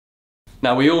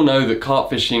Now we all know that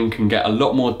carp fishing can get a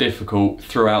lot more difficult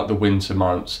throughout the winter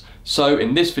months. So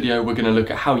in this video we're going to look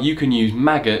at how you can use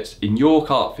maggots in your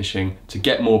carp fishing to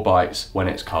get more bites when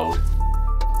it's cold.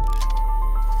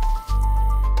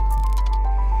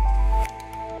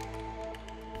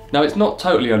 Now it's not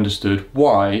totally understood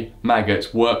why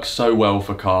maggots work so well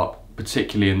for carp,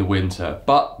 particularly in the winter,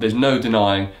 but there's no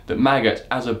denying that maggots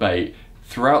as a bait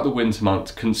throughout the winter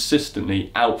months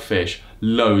consistently outfish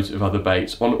loads of other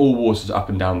baits on all waters up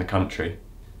and down the country.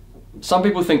 Some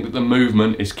people think that the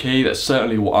movement is key. That's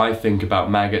certainly what I think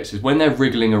about maggots, is when they're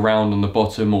wriggling around on the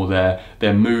bottom or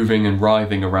they're moving and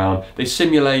writhing around, they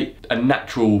simulate a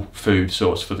natural food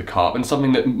source for the carp and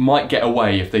something that might get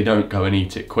away if they don't go and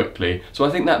eat it quickly. So I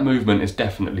think that movement is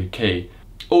definitely key.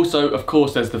 Also, of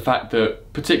course, there's the fact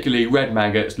that particularly red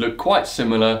maggots look quite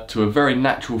similar to a very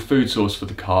natural food source for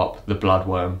the carp, the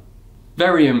bloodworm.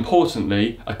 Very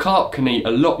importantly, a carp can eat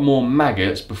a lot more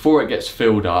maggots before it gets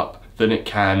filled up than it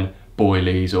can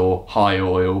boilies or high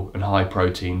oil and high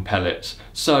protein pellets.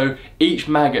 So each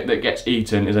maggot that gets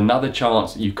eaten is another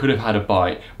chance that you could have had a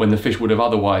bite when the fish would have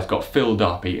otherwise got filled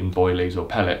up eating boilies or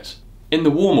pellets. In the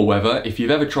warmer weather, if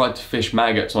you've ever tried to fish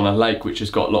maggots on a lake which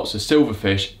has got lots of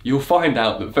silverfish, you'll find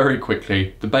out that very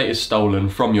quickly the bait is stolen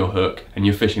from your hook and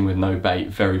you're fishing with no bait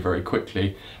very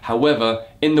quickly. However,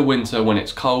 in the winter when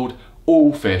it's cold,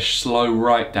 all fish slow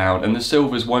right down and the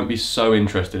silvers won't be so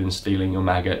interested in stealing your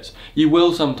maggots. You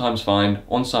will sometimes find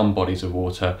on some bodies of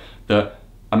water that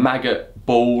a maggot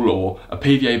ball or a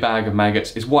PVA bag of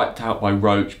maggots is wiped out by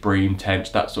roach, bream,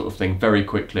 tench, that sort of thing very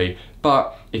quickly.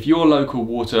 But if your local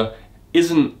water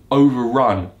isn't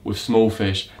overrun with small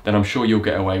fish, then I'm sure you'll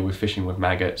get away with fishing with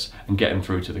maggots and getting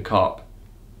through to the carp.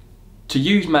 To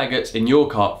use maggots in your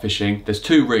carp fishing, there's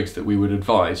two rigs that we would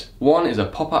advise. One is a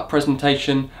pop-up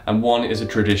presentation and one is a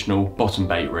traditional bottom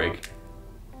bait rig.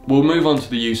 We'll move on to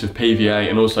the use of PVA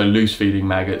and also loose feeding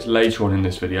maggots later on in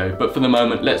this video, but for the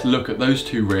moment let's look at those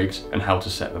two rigs and how to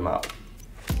set them up.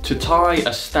 To tie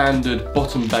a standard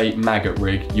bottom bait maggot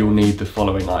rig, you'll need the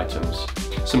following items.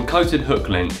 Some coated hook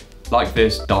link, like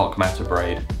this dark matter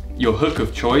braid. Your hook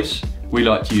of choice, we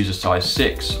like to use a size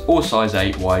 6 or size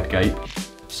 8 wide gape.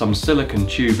 Some silicone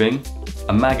tubing,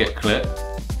 a maggot clip,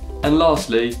 and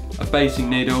lastly, a baiting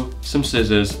needle, some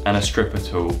scissors and a stripper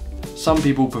tool. Some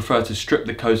people prefer to strip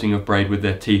the coating of braid with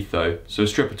their teeth though, so a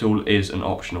stripper tool is an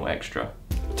optional extra.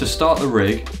 To start the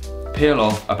rig, peel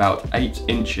off about 8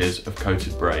 inches of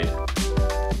coated braid.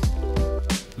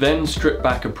 Then strip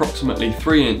back approximately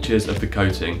 3 inches of the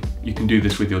coating. You can do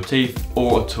this with your teeth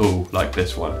or a tool like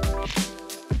this one.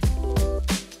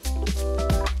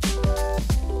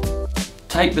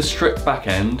 Take the stripped back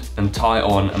end and tie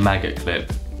on a maggot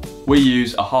clip. We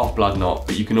use a half blood knot,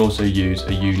 but you can also use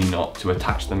a uni knot to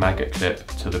attach the maggot clip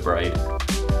to the braid.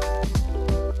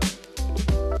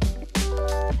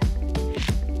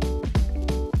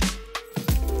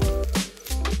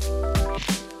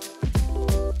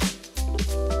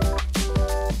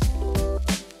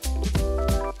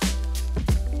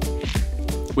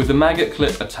 With the maggot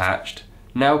clip attached,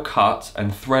 now cut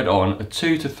and thread on a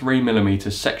 2 to 3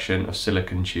 mm section of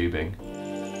silicone tubing.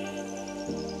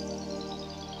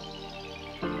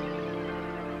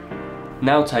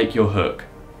 Now take your hook.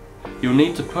 You'll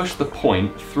need to push the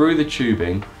point through the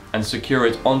tubing and secure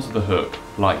it onto the hook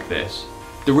like this.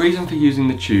 The reason for using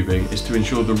the tubing is to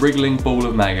ensure the wriggling ball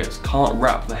of maggots can't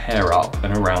wrap the hair up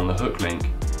and around the hook link.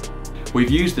 We've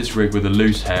used this rig with a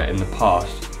loose hair in the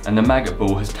past and the maggot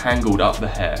ball has tangled up the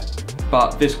hair,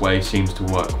 but this way seems to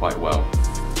work quite well.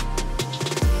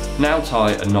 Now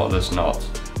tie a knotless knot.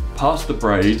 Pass the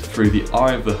braid through the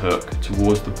eye of the hook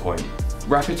towards the point.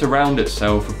 Wrap it around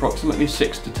itself approximately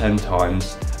 6 to 10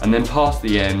 times and then pass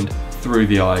the end through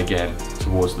the eye again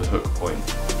towards the hook point.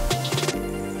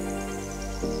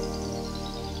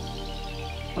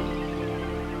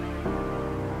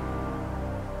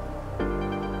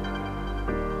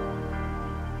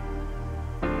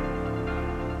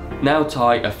 Now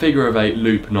tie a figure of 8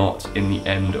 loop knot in the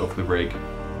end of the rig.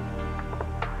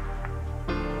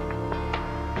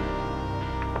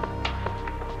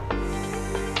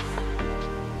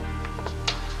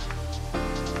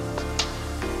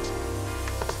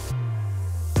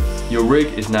 Your rig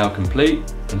is now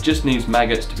complete and just needs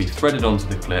maggots to be threaded onto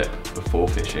the clip before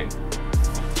fishing.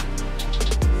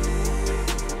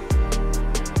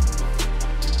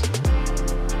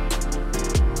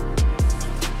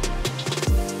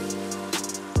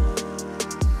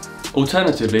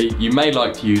 Alternatively, you may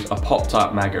like to use a popped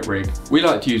up maggot rig. We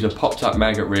like to use a popped up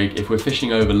maggot rig if we're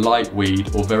fishing over light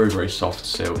weed or very soft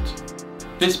silt.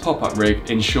 This pop-up rig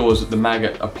ensures that the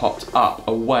maggot are popped up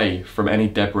away from any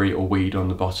debris or weed on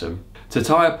the bottom. To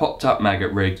tie a popped up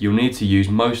maggot rig, you'll need to use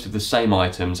most of the same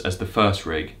items as the first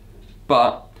rig,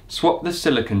 but swap the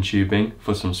silicone tubing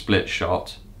for some split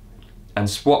shot, and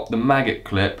swap the maggot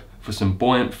clip for some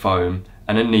buoyant foam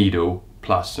and a needle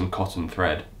plus some cotton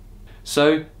thread.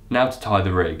 So now to tie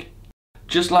the rig.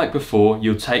 Just like before,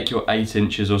 you'll take your 8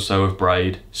 inches or so of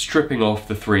braid, stripping off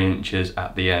the 3 inches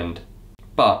at the end.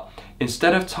 But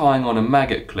instead of tying on a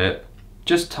maggot clip,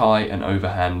 just tie an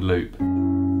overhand loop.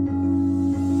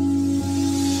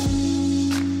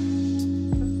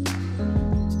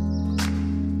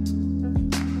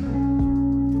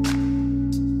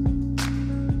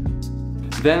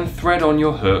 Then thread on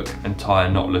your hook and tie a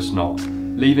knotless knot,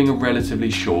 leaving a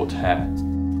relatively short hair.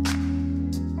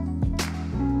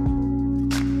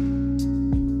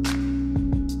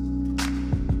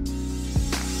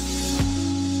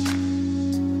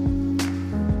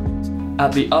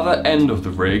 At the other end of the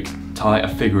rig, tie a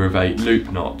figure of 8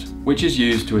 loop knot, which is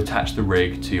used to attach the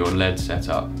rig to your lead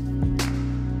setup.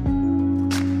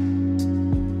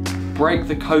 Break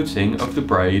the coating of the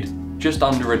braid just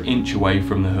under an inch away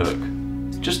from the hook,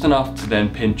 just enough to then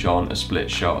pinch on a split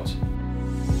shot.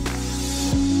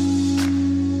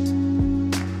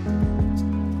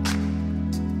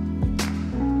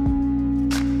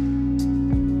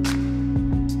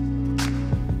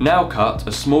 Now cut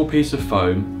a small piece of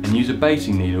foam and use a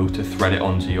baiting needle to thread it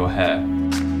onto your hair.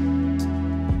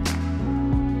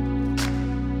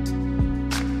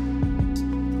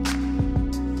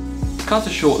 Cut a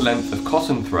short length of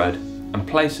cotton thread and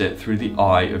place it through the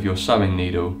eye of your sewing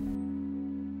needle.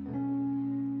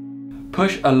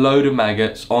 Push a load of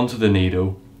maggots onto the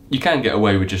needle. You can get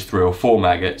away with just 3 or 4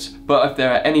 maggots, but if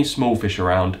there are any small fish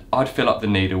around, I'd fill up the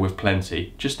needle with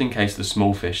plenty, just in case the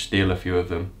small fish steal a few of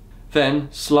them.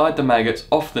 Then slide the maggots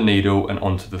off the needle and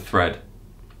onto the thread.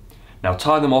 Now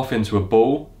tie them off into a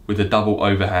ball with a double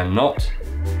overhand knot.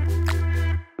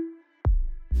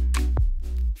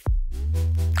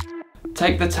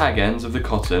 Take the tag ends of the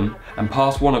cotton and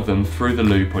pass one of them through the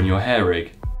loop on your hair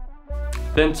rig.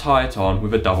 Then tie it on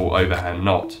with a double overhand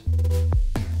knot.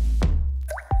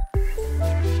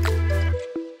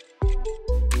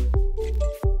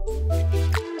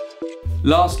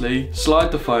 Lastly,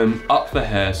 slide the foam up the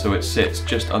hair so it sits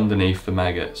just underneath the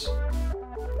maggots.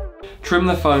 Trim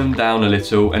the foam down a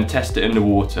little and test it in the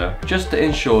water, just to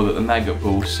ensure that the maggot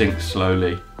ball sinks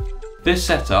slowly. This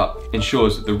setup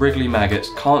ensures that the wriggly maggots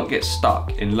can't get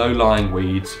stuck in low-lying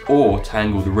weeds or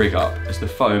tangle the rig up, as the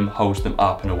foam holds them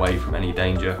up and away from any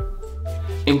danger.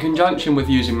 In conjunction with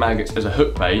using maggots as a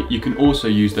hook bait, you can also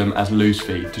use them as loose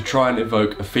feed to try and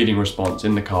evoke a feeding response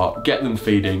in the carp, get them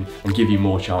feeding and give you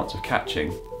more chance of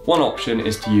catching. One option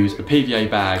is to use a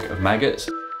PVA bag of maggots.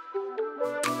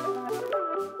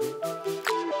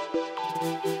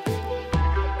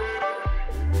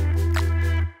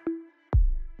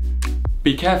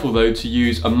 Be careful though to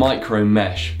use a micro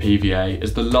mesh PVA,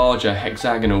 as the larger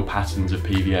hexagonal patterns of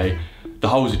PVA, the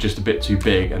holes are just a bit too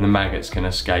big and the maggots can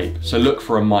escape, so look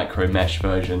for a micro mesh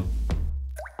version.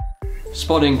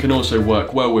 Spotting can also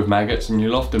work well with maggots, and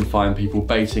you'll often find people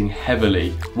baiting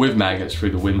heavily with maggots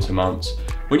through the winter months.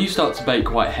 When you start to bait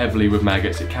quite heavily with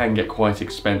maggots, it can get quite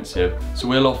expensive, so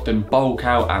we'll often bulk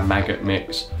out our maggot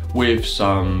mix with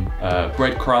some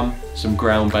breadcrumb, some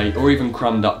ground bait, or even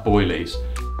crumbed up boilies.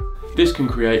 This can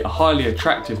create a highly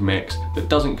attractive mix that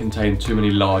doesn't contain too many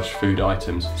large food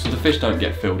items, so the fish don't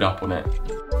get filled up on it.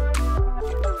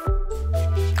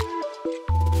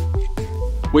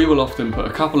 We will often put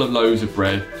a couple of loaves of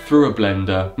bread through a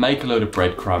blender, make a load of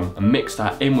breadcrumb and mix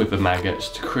that in with the maggots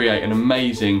to create an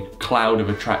amazing cloud of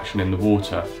attraction in the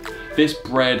water. This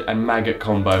bread and maggot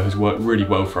combo has worked really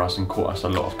well for us and caught us a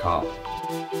lot of carp.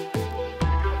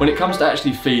 When it comes to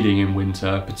actually feeding in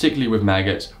winter, particularly with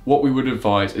maggots, what we would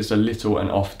advise is a little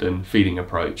and often feeding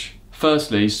approach.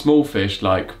 Firstly, small fish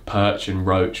like perch and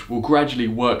roach will gradually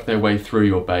work their way through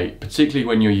your bait, particularly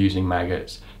when you're using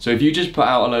maggots. So if you just put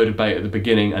out a load of bait at the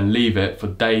beginning and leave it for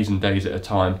days and days at a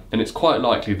time, then it's quite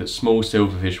likely that small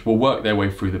silverfish will work their way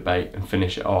through the bait and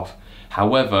finish it off.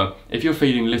 However, if you're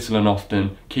feeding little and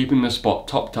often, keeping the spot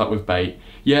topped up with bait,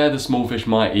 yeah, the small fish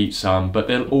might eat some, but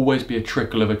there'll always be a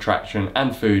trickle of attraction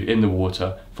and food in the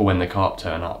water for when the carp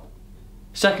turn up.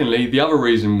 Secondly, the other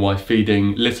reason why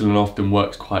feeding little and often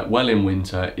works quite well in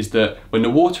winter is that when the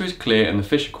water is clear and the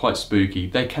fish are quite spooky,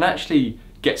 they can actually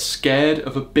get scared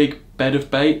of a big bed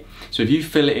of bait. So if you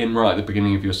fill it in right at the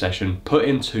beginning of your session, put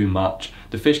in too much,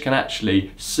 the fish can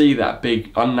actually see that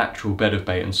big unnatural bed of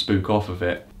bait and spook off of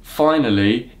it.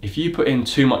 Finally, if you put in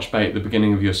too much bait at the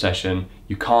beginning of your session,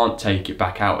 you can't take it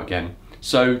back out again.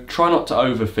 So try not to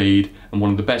overfeed, and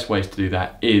one of the best ways to do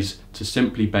that is to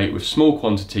simply bait with small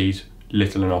quantities,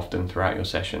 little and often throughout your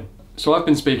session. So I've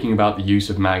been speaking about the use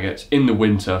of maggots in the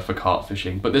winter for carp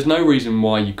fishing, but there's no reason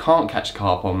why you can't catch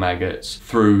carp on maggots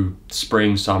through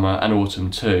spring, summer and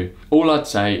autumn too. All I'd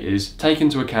say is take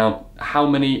into account how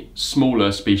many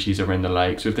smaller species are in the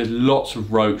lake. So if there's lots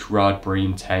of roach, rudd,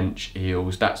 bream, tench,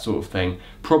 eels, that sort of thing,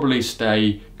 probably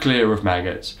stay clear of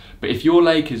maggots. But if your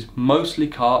lake is mostly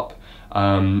carp,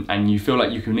 and you feel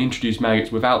like you can introduce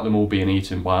maggots without them all being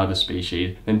eaten by other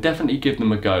species, then definitely give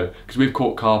them a go, because we've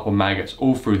caught carp on maggots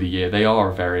all through the year. They are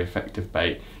a very effective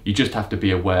bait. You just have to be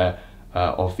aware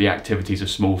of the activities of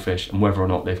small fish and whether or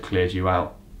not they've cleared you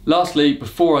out. Lastly,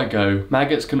 before I go,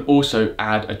 maggots can also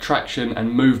add attraction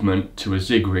and movement to a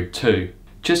zig rig too.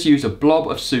 Just use a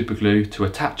blob of super glue to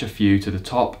attach a few to the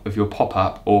top of your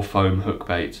pop-up or foam hook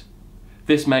bait.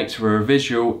 This makes for a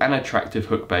visual and attractive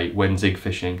hook bait when zig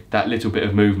fishing, that little bit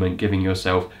of movement giving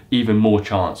yourself even more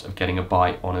chance of getting a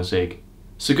bite on a zig.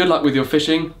 So good luck with your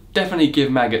fishing. Definitely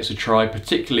give maggots a try,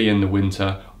 particularly in the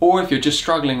winter, or if you're just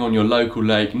struggling on your local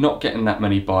lake, not getting that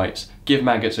many bites, give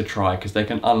maggots a try because they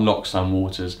can unlock some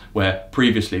waters where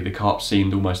previously the carp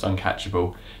seemed almost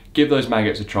uncatchable. Give those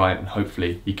maggots a try and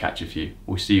hopefully you catch a few.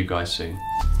 We'll see you guys soon.